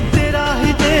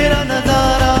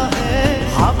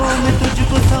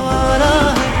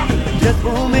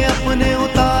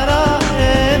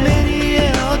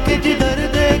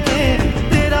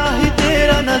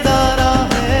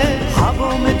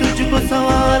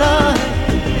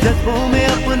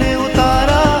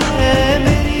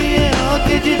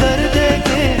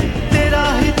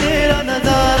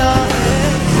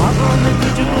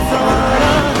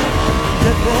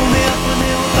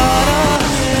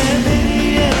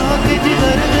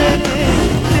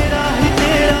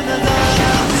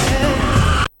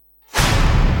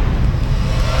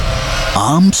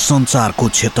आम सञ्चारको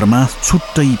क्षेत्रमा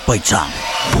छुट्टै पहिचान,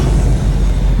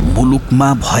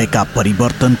 मुलुकमा भएका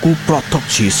परिवर्तनको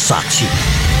प्रत्यक्ष साक्षी,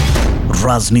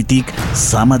 राजनीतिक,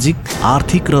 सामाजिक,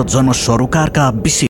 आर्थिक र जनसरोकारका विषय